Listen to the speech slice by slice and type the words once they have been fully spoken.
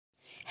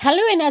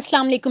Hello and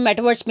Assalamu alaikum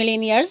Metaverse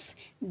Millionaires.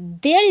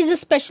 There is a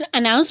special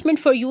announcement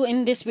for you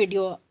in this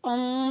video.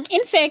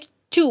 In fact,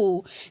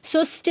 two.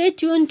 So stay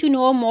tuned to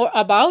know more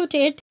about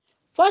it.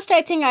 First,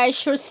 I think I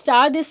should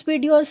start this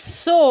video.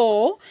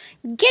 So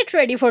get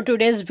ready for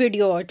today's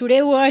video.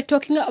 Today we are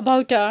talking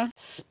about a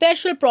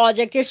special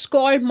project. It's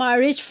called My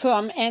Rich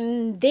Firm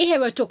and they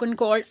have a token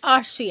called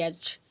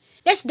RCH.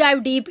 Let's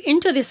dive deep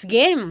into this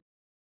game.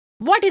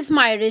 What is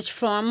My Rich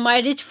Firm?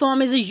 My Rich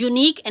Firm is a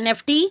unique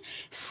NFT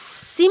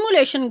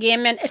simulation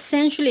game and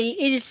essentially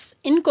it's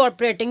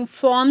incorporating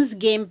firm's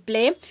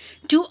gameplay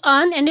to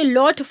earn and a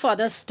lot of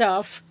other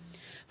stuff.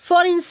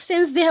 For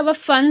instance, they have a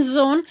fun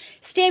zone.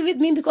 Stay with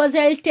me because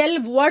I'll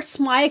tell what's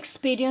my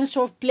experience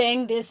of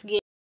playing this game.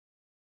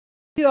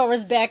 A few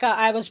hours back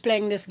I was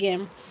playing this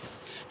game.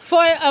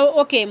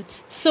 Okay,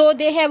 so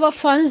they have a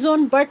fun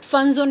zone, but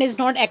fun zone is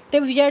not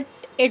active yet.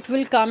 It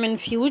will come in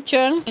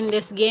future. In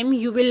this game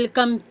you will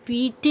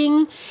compete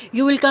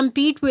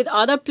with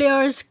other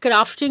players,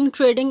 crafting,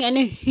 trading, and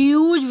a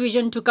huge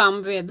vision to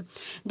come with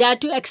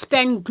that to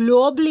expand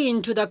globally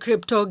into the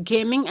crypto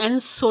gaming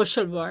and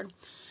social world.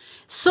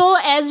 So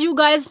as you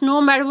guys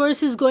know,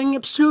 Metaverse is going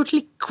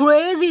absolutely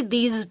crazy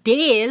these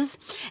days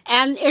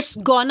and it's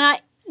gonna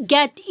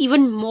get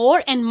even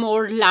more and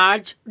more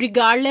large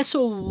regardless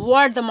of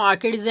what the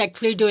market is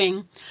actually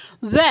doing.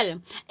 Well,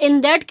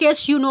 in that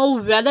case, you know,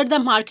 whether the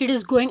market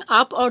is going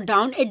up or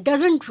down, it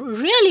doesn't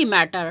really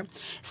matter.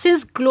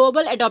 Since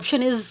global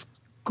adoption is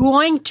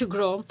going to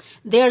grow,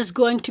 there's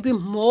going to be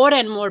more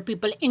and more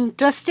people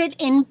interested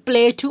in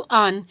play to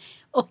earn.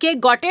 Okay,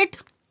 got it?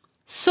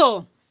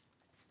 So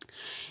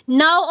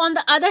now, on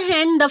the other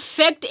hand, the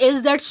fact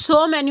is that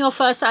so many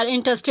of us are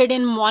interested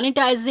in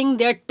monetizing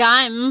their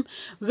time,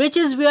 which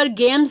is where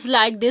games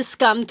like this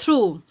come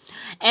through.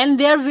 And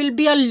there will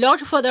be a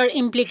lot of other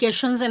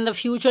implications in the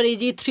future,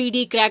 e.g.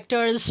 3D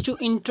characters to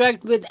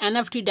interact with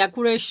NFT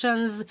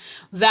decorations,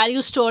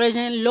 value storage,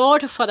 and a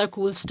lot of other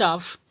cool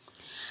stuff.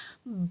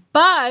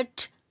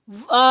 But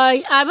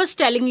I was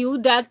telling you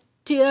that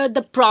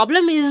the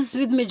problem is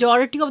with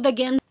majority of the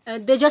games,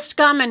 they just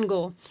come and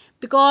go.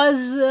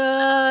 Because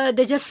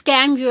they just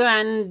scam you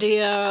and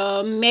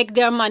make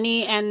their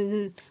money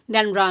and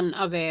then run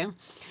away.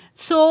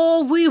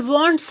 So we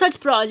want such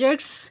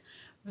projects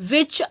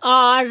which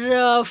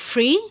are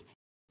free,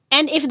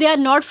 and if they are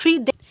not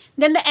free,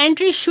 then the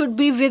entry should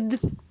be with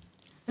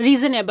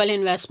reasonable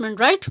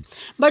investment, right?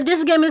 But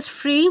this game is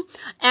free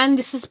and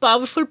this is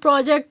powerful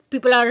project.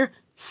 People are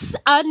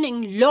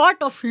earning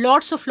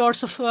lots of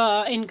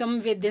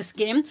income with this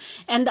game,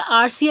 and the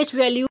RCH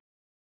value.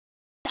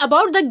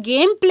 About the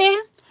gameplay,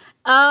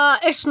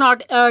 it's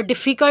not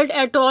difficult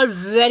at all.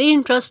 Very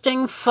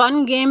interesting,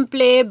 fun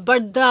gameplay.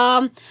 But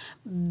the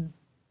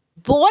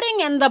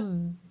boring and the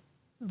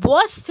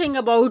worst thing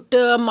about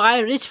My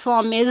Rich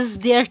Firm is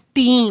their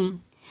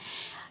team.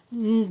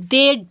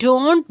 They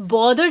don't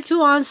bother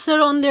to answer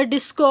on their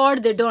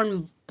Discord. They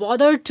don't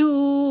bother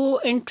to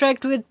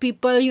interact with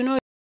people, you know.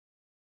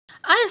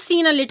 I have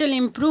seen a little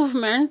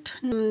improvement.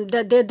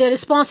 The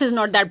response is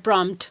not that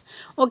prompt.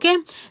 Okay,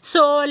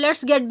 so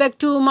let's get back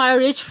to My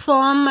Rich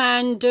Firm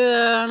and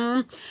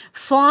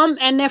farm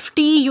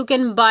NFT. You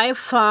can buy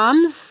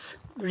farms,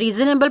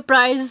 reasonable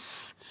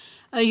price.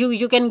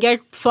 You can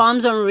get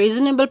farms on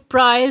reasonable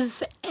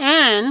price,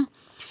 and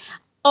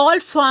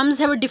all farms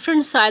have a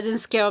different size in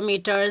square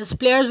meters.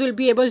 Players will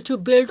be able to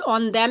build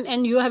on them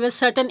and you have a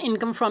certain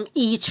income from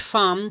each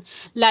farm.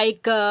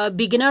 Like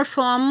beginner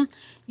farm,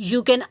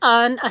 you can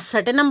earn a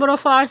certain number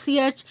of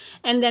RCH,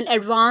 and then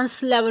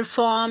advanced level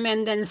farm,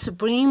 and then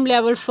supreme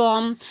level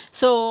farm.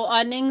 So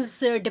earnings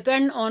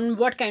depend on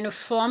what kind of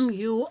farm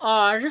you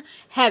are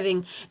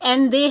having.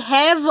 And they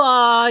have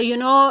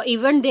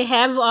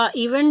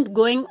event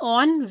going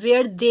on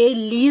where they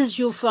lease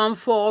you farm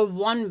for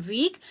 1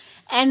 week,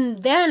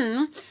 and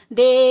then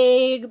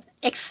they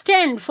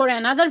extend for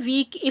another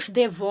week if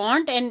they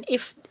want and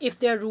if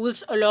their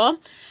rules allow.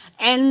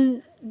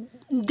 And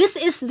this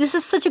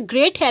is such a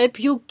great help.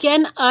 You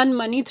can earn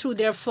money through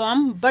their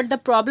farm, but the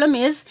problem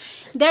is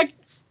that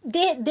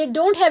they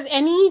don't have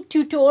any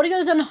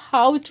tutorials on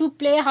how to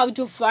play, how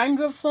to find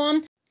your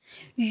farm.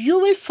 You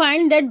will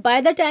find that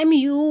by the time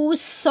you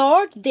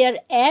sort their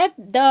app,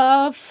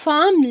 the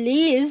farm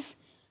lease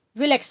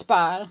will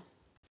expire.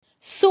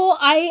 So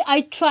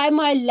I try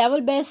my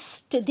level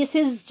best. This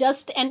is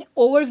just an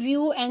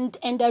overview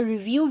and a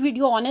review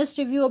video, honest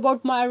review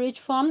about My Rich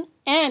Firm.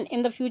 And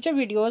in the future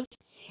videos,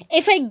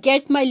 if I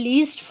get my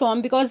leased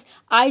farm, because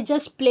I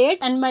just played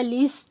and my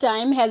lease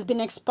time has been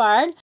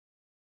expired,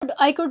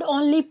 I could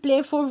only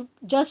play for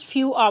just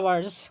few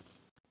hours.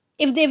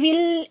 If they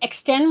will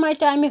extend my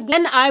time,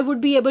 then I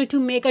would be able to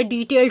make a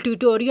detailed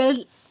tutorial.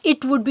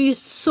 It would be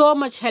so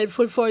much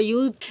helpful for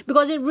you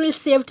because it will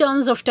save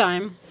tons of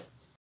time.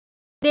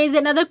 There is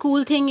another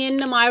cool thing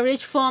in My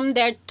Rich Firm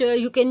that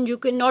you can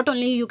not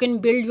only you can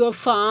build your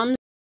farms,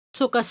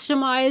 so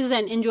customize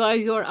and enjoy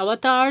your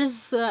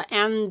avatars.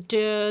 And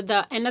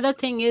the another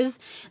thing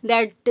is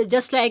that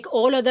just like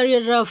all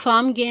other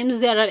farm games,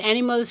 there are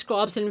animals,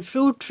 crops and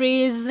fruit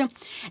trees,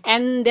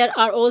 and there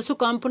are also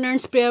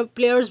components.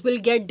 Players will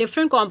get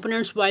different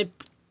components while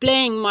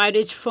playing My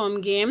Rich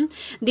Farm game.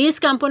 These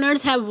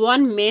components have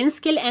one main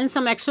skill and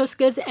some extra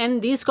skills,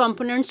 and these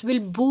components will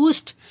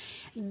boost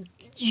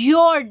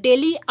your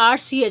daily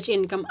RCH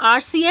income.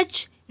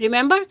 RCH,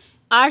 remember,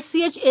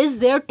 RCH is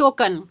their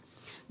token.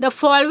 The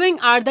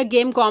following are the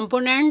game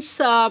components,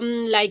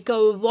 like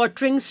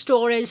watering,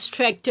 storage,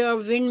 tractor,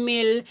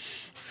 windmill,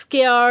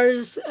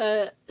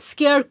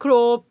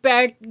 scarecrow,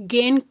 pet,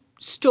 gain,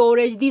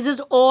 storage. These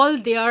are all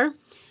their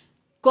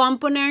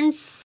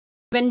components.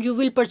 When you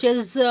will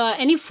purchase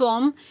any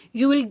farm,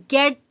 you will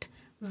get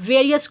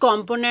various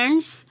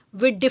components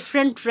with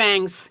different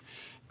ranks,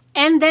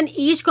 and then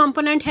each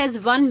component has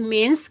one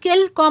main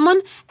skill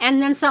common,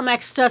 and then some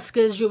extra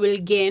skills you will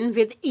gain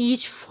with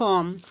each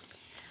farm.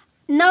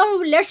 Now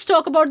let's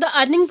talk about the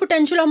earning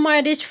potential of My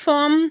Rich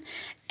Farm.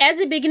 As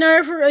a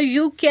beginner,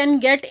 you can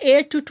get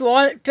 8 to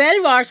 12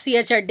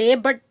 RCH a day,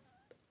 but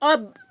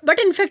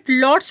in fact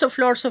lots of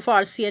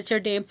RCH a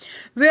day.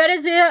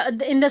 Whereas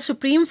in the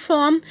Supreme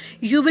Farm,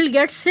 you will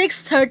get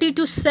 630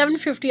 to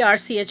 750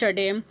 RCH a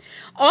day.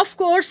 Of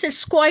course,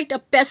 it's quite a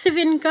passive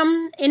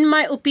income. In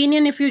my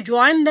opinion, if you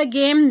join the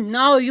game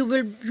now, you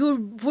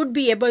would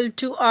be able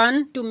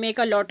to make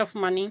a lot of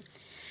money.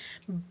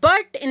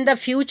 But in the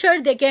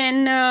future, they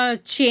can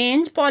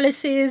change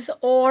policies,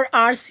 or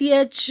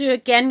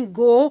RCH can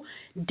go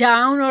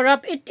down or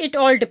up. It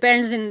all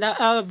depends in the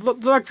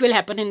what will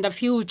happen in the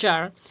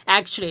future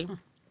actually.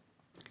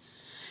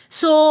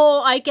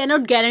 So I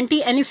cannot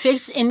guarantee any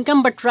fixed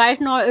income, but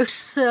right now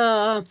it's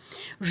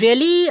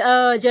really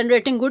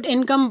generating good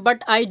income.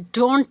 But I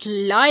don't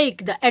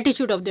like the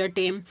attitude of their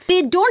team.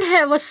 They don't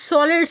have a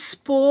solid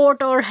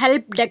support or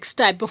help desk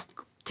type of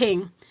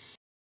thing.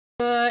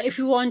 If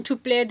you want to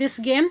play this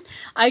game,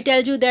 I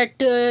tell you that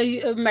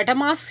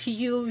MetaMask,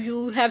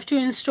 you have to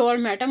install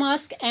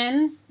MetaMask,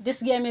 and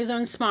this game is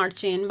on Smart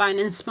Chain,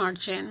 Binance Smart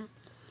Chain.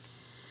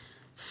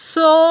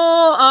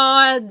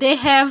 So they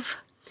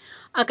have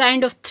a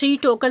kind of 3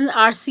 tokens: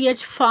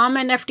 RCH, Farm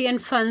NFT, and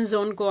Fun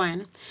Zone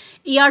coin.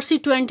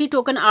 ERC20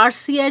 token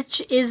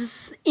RCH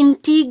is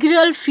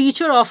integral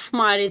feature of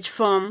My Rich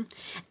Farm,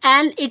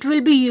 and it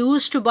will be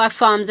used to buy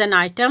farms and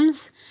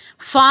items.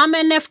 Farm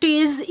NFT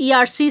is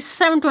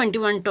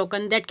ERC721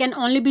 token that can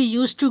only be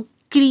used to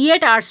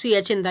create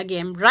RCH in the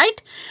game,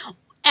 right?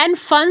 And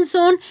Fun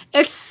Zone,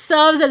 it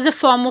serves as a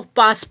form of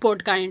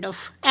passport kind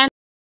of. And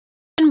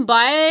you can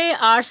buy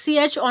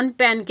RCH on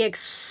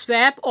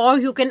PancakeSwap, or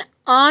you can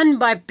earn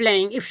by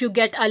playing if you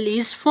get a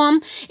lease form.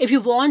 If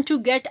you want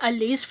to get a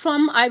lease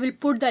form, I will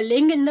put the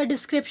link in the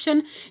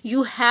description.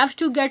 You have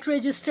to get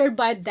registered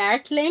by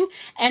that link,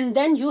 and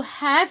then you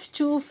have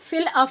to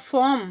fill a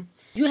form.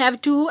 You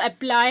have to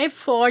apply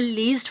for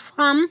leased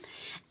farm,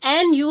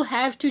 and you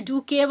have to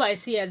do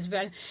KYC as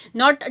well.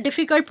 Not a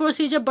difficult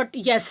procedure, but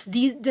yes,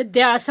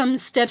 there are some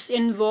steps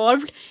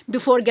involved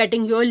before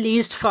getting your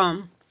leased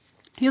farm.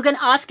 You can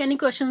ask any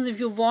questions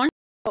if you want.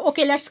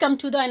 Okay, let's come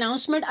to the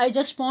announcement. I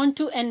just want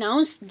to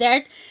announce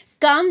that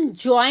come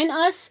join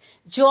us,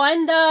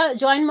 join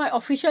my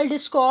official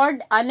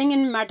Discord, Earning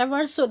in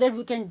Metaverse, so that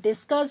we can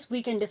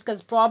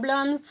discuss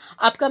problems,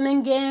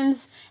 upcoming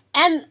games,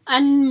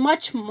 and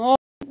much more.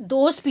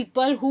 Those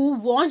people who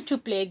want to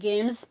play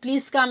games,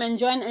 please come and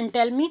join and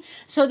tell me,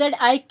 so that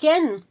I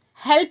can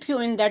help you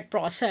in that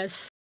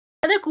process.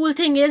 Another cool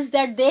thing is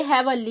that they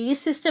have a lease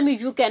system.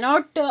 If you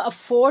cannot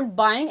afford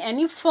buying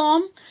any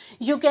farm,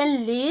 you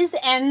can lease,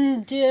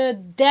 and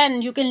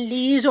then you can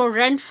lease or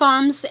rent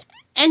farms,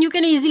 and you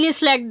can easily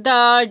select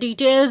the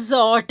details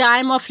or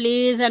time of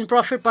lease and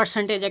profit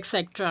percentage,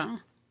 etc.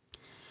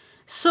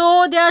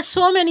 So there are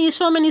so many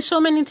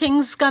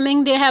things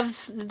coming. They have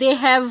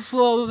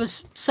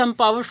some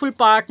powerful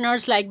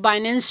partners like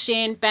Binance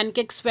Chain,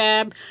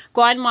 PancakeSwap,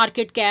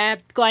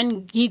 CoinMarketCap,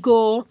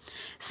 CoinGecko,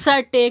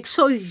 Certic.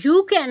 So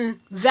you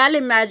can well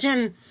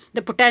imagine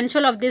the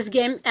potential of this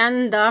game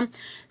and the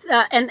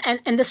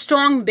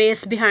strong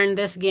base behind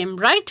this game,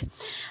 right?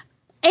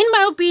 In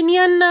my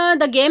opinion,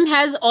 the game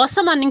has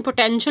awesome earning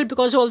potential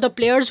because all the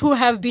players who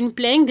have been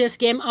playing this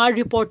game are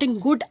reporting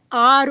good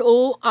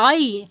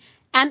ROI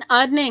and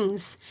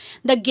earnings.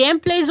 The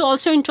gameplay is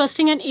also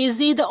interesting and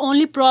easy. The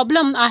only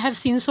problem I have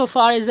seen so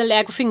far is the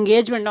lack of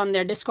engagement on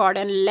their Discord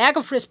and lack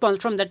of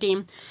response from the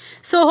team.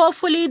 So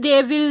hopefully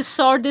they will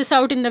sort this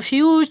out in the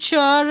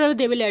future.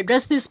 They will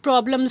address this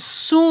problem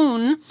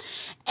soon.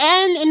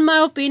 And in my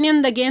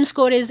opinion, the game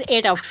score is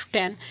 8 out of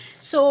 10.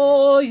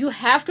 So you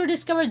have to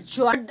discover,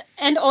 join,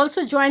 and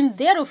also join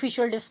their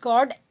official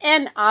Discord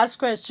and ask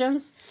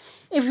questions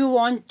if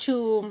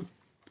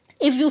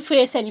you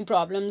face any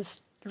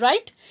problems,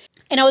 right?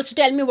 And also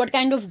tell me what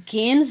kind of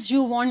games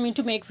you want me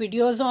to make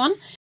videos on.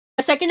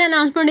 The second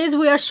announcement is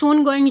we are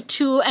soon going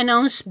to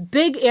announce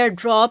big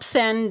airdrops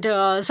and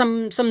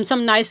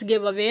some nice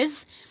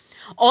giveaways.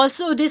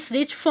 Also, this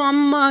rich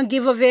farm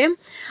giveaway,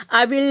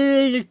 I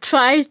will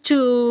try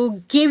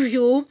to give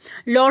you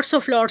lots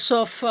of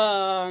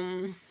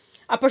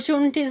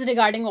opportunities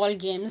regarding all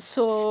games.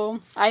 So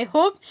I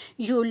hope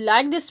you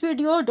like this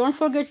video. Don't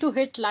forget to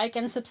hit like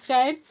and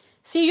subscribe.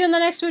 See you in the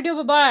next video.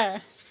 Bye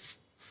bye.